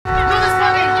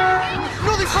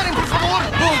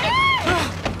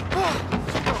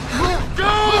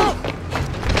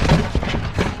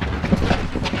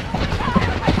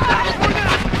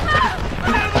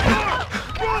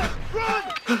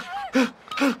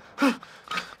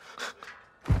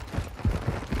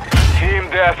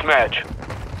deathmatch.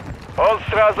 All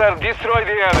Strasser, destroy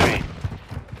the enemy.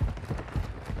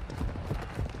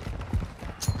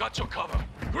 Got your cover.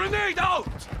 Grenade out!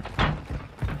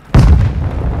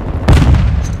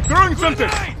 Throwing something!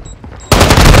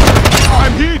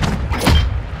 I'm hit!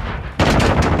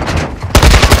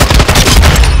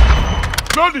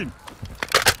 Loading!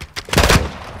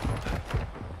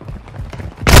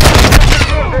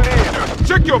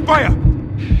 Check your fire!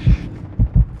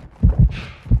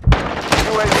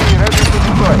 UAV ready to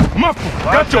deploy. Muffle!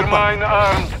 Got your fire! Mastermind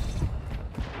armed.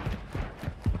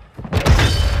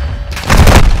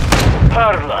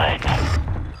 Hardline.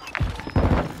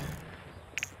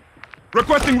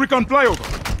 Requesting recon flyover.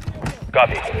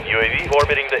 Copy. UAV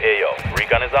orbiting the AO.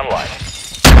 Recon is online.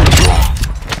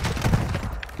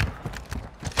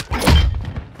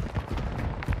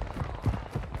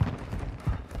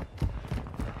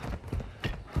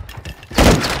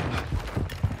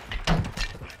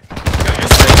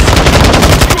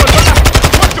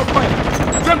 Watch your fire!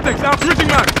 Semtex out reaching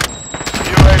line!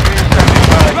 UAV standing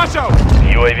by. Flash out!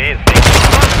 UAV is being...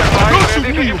 Mastermind Don't shoot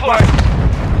ready me, to you deploy. bastard!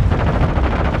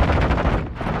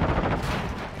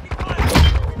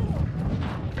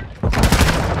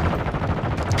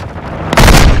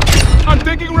 I'm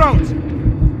taking rounds!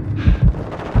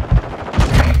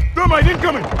 Thermite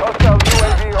incoming! Hostile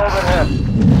UAV overhead.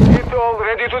 It's all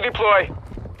ready to deploy.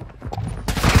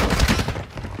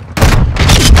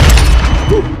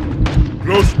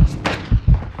 Close!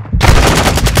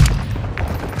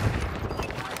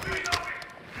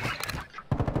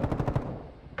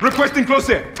 Requesting close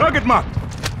air. Target marked.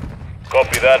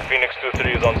 Copy that. Phoenix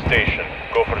 2-3 is on station.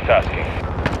 Go for tasking.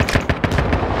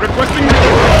 Requesting...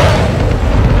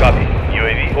 Copy.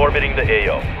 UAV orbiting the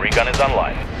AO. Recon is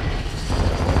online.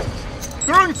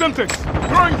 Throwing Semtex!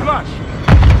 Throwing flash!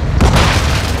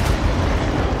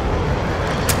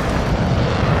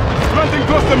 Planting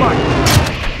cluster mine!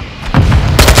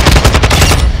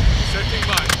 Setting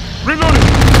mine. Reloading!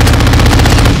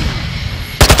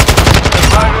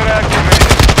 Driver activated.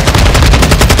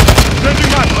 Sending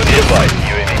mine! Be advised.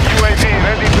 UAV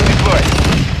ready to deploy.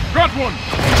 Got one!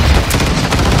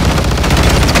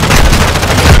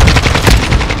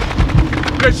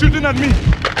 They're shooting at me!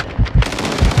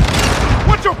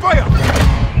 Watch your fire!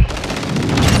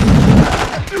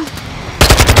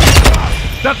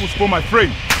 That was for my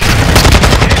frame!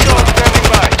 It's all standing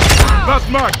by. Last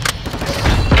mark!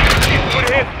 Good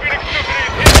hit. Phoenix 2-3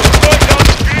 is hit. Going down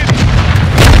the street.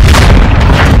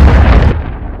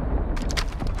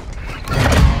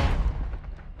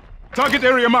 Target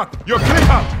area marked! You're clear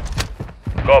out!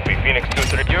 Copy. Phoenix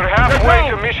 2-3. You're halfway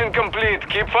to mission complete.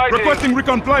 Keep fighting. Requesting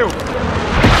recon flyover!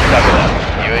 Copy that.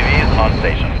 UAV is on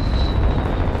station.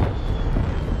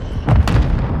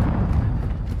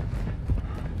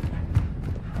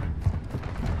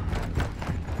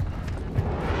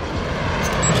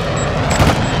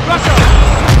 Flash out!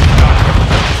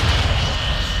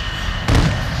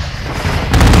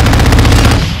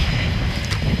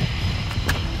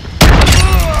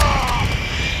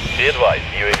 Be advised.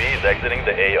 UAV is exiting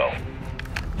the AO.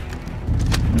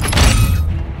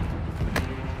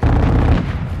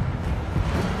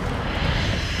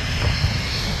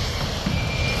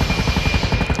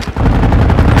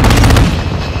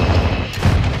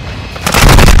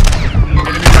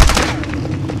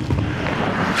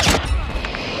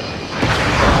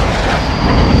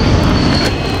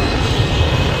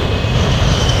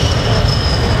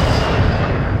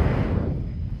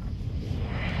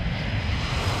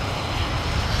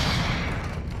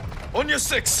 On your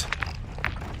 6.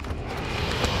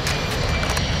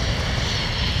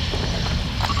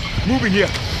 Moving here!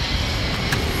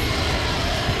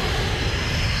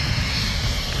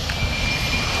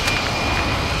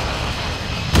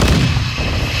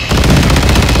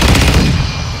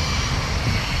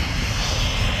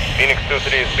 Phoenix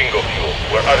 2-3 is bingo fuel.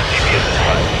 We're RTB at this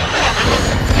time.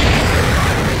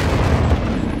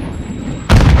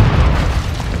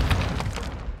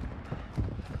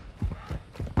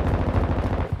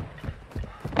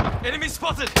 Enemy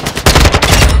spotted!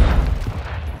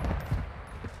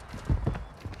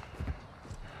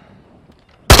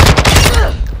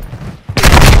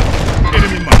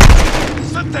 Enemy marked!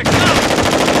 Semtex now!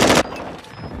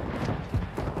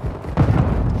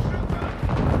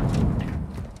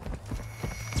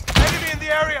 Enemy in the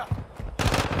area!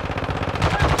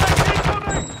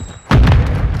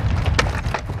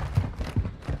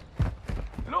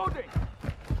 Loading!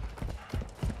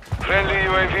 Friendly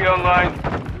UAV online.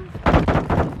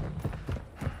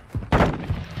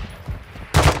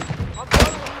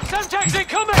 Semtex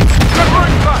incoming!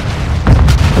 Covering flash!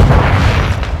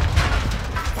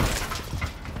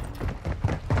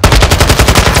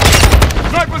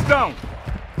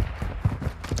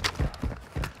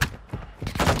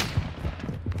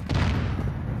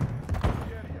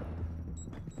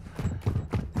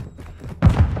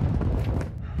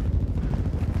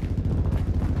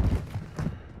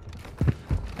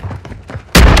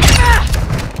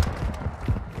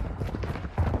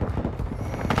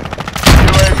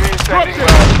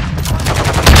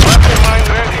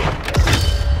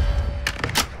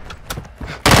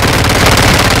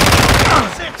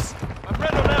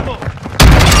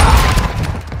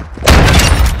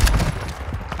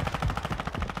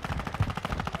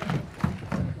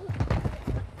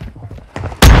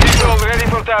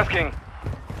 tasking.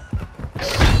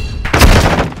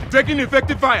 Taking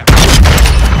effective fire.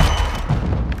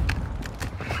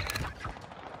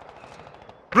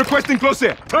 Requesting close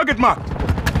air. Target marked.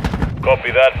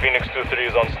 Copy that. Phoenix 2-3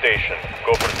 is on station.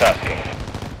 Go for tasking.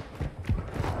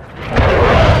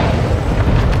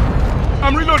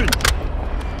 I'm reloading.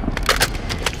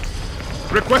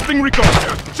 Requesting recon.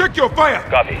 Check your fire.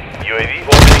 Copy. UAV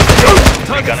orbiting the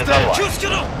AO. Recon is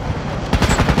online.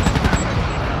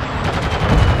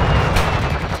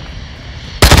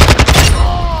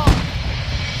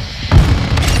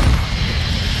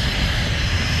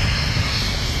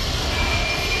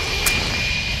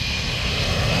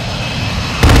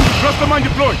 Cluster mine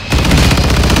deployed.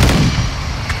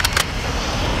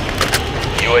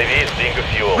 UAV is being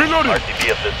refueled. Reloading. RTB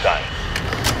at this time.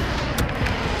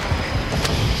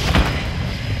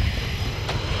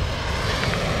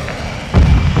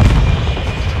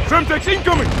 Semtex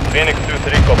incoming. Phoenix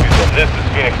 2-3 copies. This is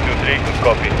Phoenix 2-3.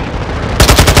 Copy.